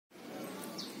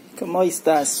¿Cómo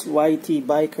estás, YT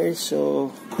bikers?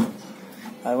 So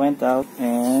I went out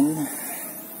and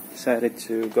decided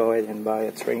to go ahead and buy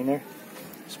a trainer,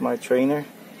 smart trainer.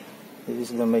 This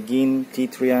is the Magene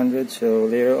T300. So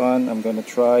later on I'm gonna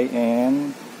try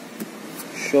and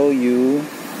show you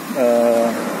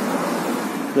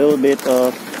a little bit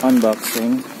of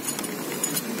unboxing,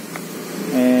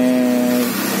 and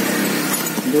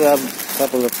I do have a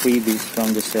couple of freebies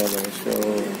from the seller, so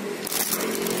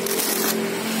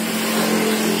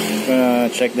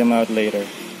check them out later.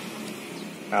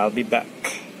 I'll be back.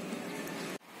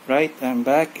 Right, I'm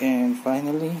back, and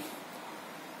finally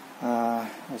I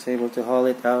was able to haul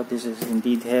it out. This is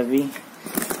indeed heavy.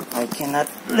 I cannot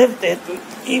lift it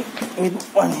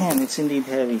with one hand. It's indeed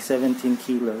heavy, 17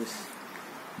 kilos.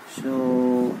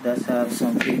 So does have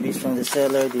some freebies from the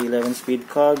seller, the 11-speed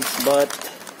cogs, but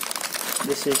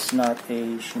this is not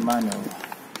a Shimano.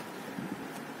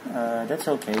 That's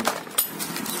okay.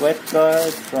 Sweat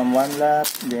guard from one lap,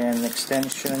 then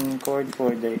extension cord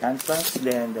for the antlers,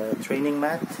 then the training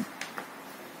mat.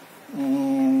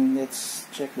 And let's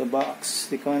check the box,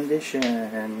 the condition.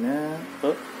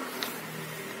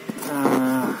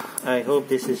 I hope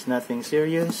this is nothing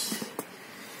serious.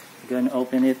 I'm gonna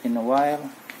open it in a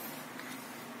while,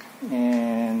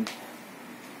 and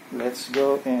let's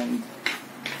go and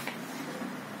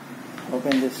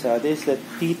open this. This is the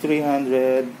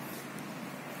T300,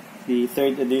 the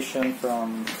 3rd edition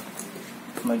from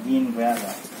Magene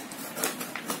T300.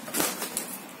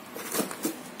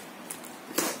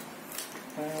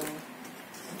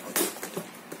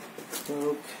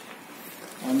 So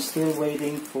I'm still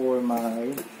waiting for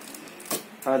my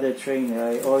other trainer.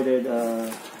 I ordered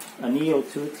a Neo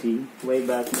 2T way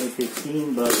back in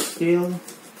 2015, but still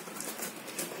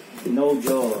no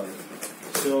joy.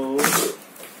 So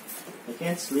I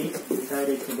can't sleep.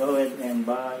 Decided to go ahead and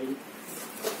buy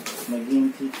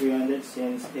Magene T300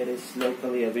 since it is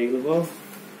locally available.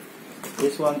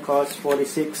 This one costs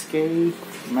 46K.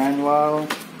 Manual,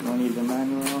 no need the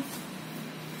manual.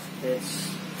 It's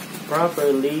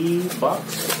properly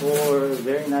boxed for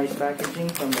very nice packaging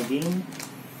from Magene.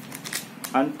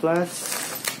 Unplus,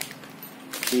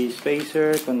 the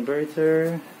spacer,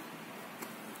 converter,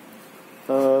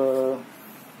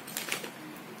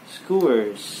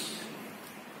 skewers,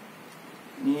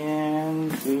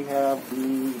 and we have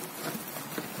the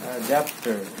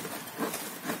adapter.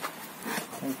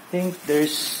 I think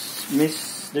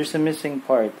there's a missing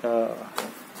part.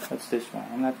 What's this one?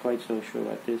 I'm not quite so sure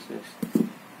what this is.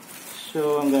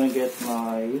 So I'm gonna get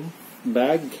my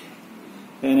bag,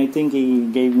 and I think he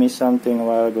gave me something a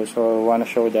while ago, so I want to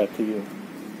show that to you.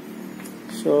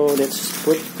 So let's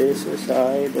put this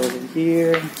aside over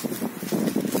here.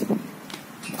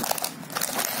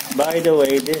 By the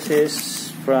way, this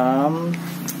is from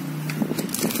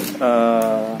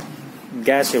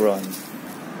Gacironph.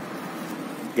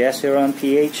 Gacironph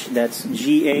PH, that's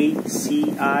Gaciron.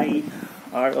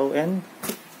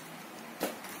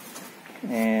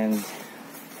 And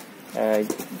I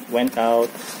went out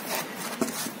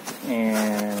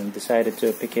and decided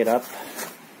to pick it up.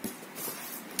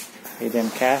 Paid them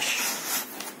cash.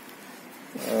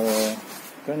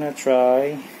 Gonna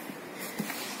try.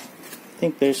 I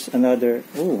think there's another.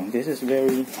 Oh, this is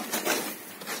very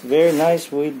nice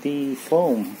with the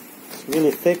foam. It's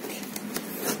really thick,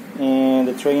 and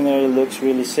the trainer looks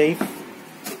really safe.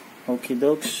 Okie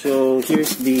doke. So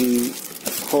here's the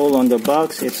hole on the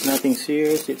box. It's nothing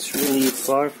serious. It's really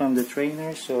far from the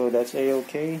trainer, so that's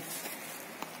a-okay.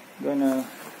 Gonna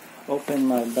open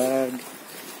my bag.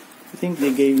 I think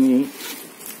they gave me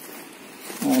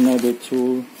another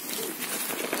tool.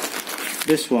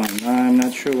 This one, I'm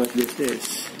not sure what this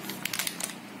is.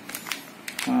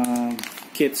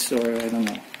 Kits, or I don't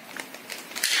know.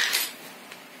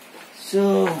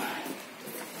 So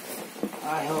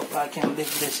I hope I can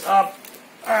lift this up.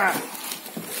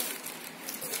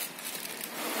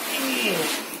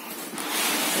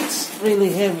 It's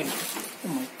really heavy. Oh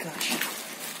my gosh.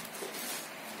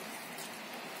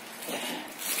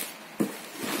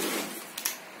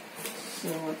 So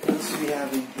what else we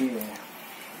have in here?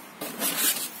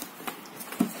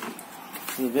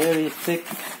 It's a very thick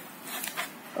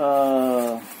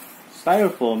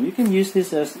styrofoam. You can use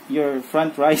this as your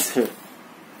front riser.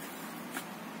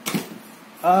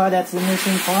 That's the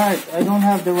missing part. I don't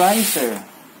have the riser.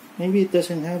 Maybe it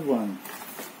doesn't have one.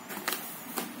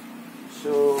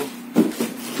 So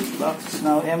this box is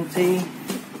now empty.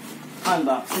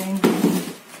 Unboxing.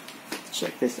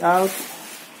 Check this out.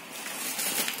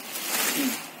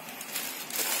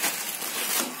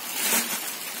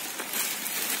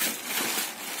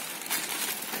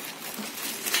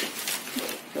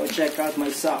 Go check out my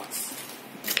socks.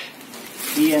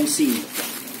 DMC.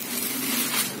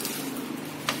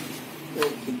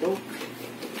 Okie doke.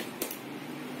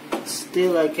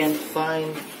 Still I can't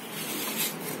find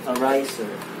a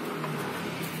riser.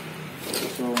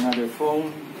 So another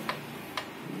phone.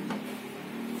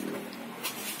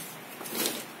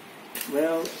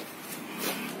 Well,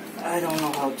 I don't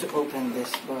know how to open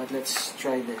this, but let's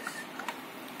try this.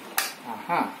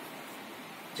 Aha!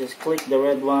 Just click the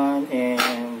red one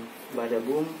and bada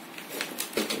boom.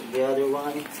 The other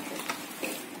one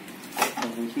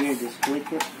over here, just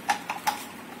click it.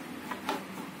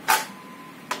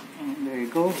 And there you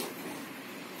go.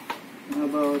 How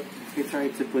about if we try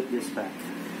to put this back?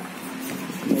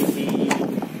 Maybe.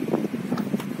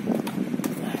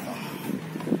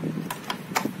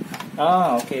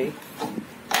 Ah, okay.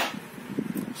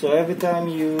 So every time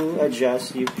you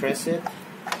adjust, you press it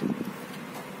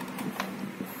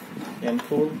and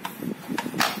pull.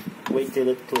 Wait till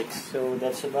it clicks. So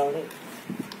that's about it.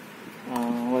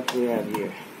 What do we have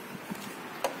here?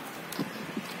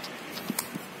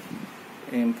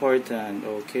 Important.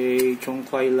 Okay,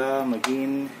 Chongquaila,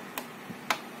 Magene.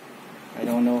 I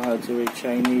don't know how to read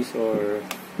Chinese or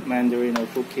Mandarin or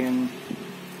Hokkien.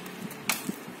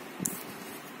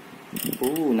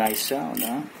 Ooh, nice sound,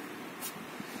 huh?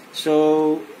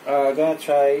 So, I'm gonna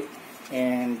try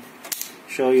and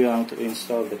show you how to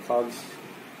install the cogs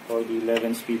for the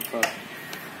 11-speed car.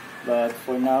 But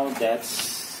for now,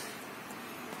 that's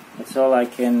all I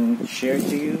can share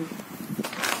to you.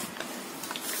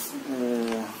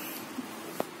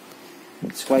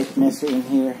 It's quite messy in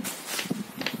here.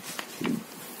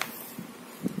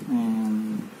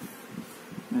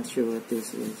 Not sure what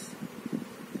this is.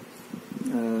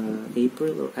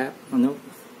 April or app? Oh no.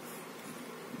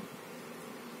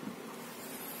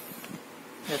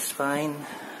 That's fine.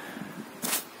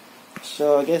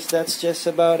 So I guess that's just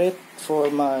about it for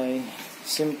my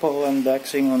simple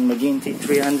unboxing on Magene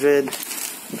T300.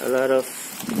 A lot of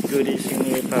goodies in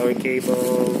here: power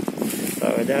cable,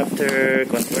 power adapter,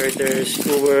 converters,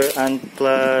 Uber, ANT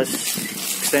Plus,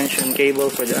 extension cable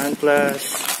for the ANT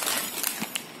Plus.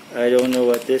 I don't know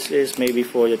what this is, maybe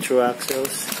for the true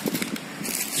axles,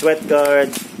 sweat guard,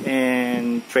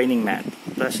 and training mat,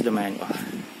 plus the manual.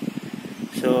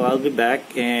 So I'll be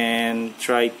back and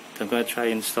I'm gonna try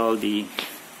install the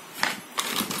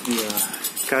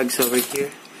cogs over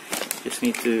here. Just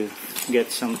need to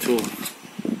get some tool.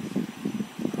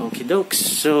 Okie dokes.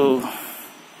 So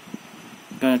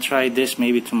I'm gonna try this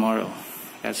maybe tomorrow.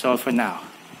 That's all for now.